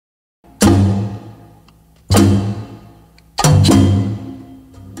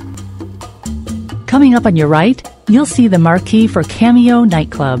Coming up on your right, you'll see the marquee for Cameo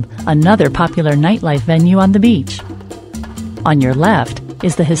Nightclub, another popular nightlife venue on the beach. On your left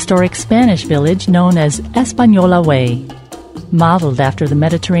is the historic Spanish village known as Española Way. Modeled after the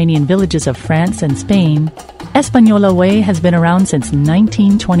Mediterranean villages of France and Spain, Española Way has been around since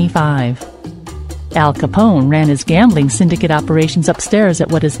 1925. Al Capone ran his gambling syndicate operations upstairs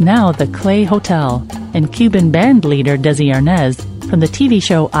at what is now the Clay Hotel, and Cuban band leader Desi Arnaz from the TV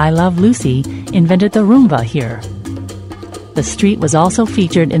show I Love Lucy invented the rumba here. The street was also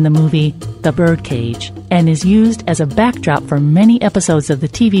featured in the movie The Birdcage and is used as a backdrop for many episodes of the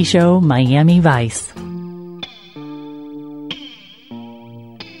TV show Miami Vice.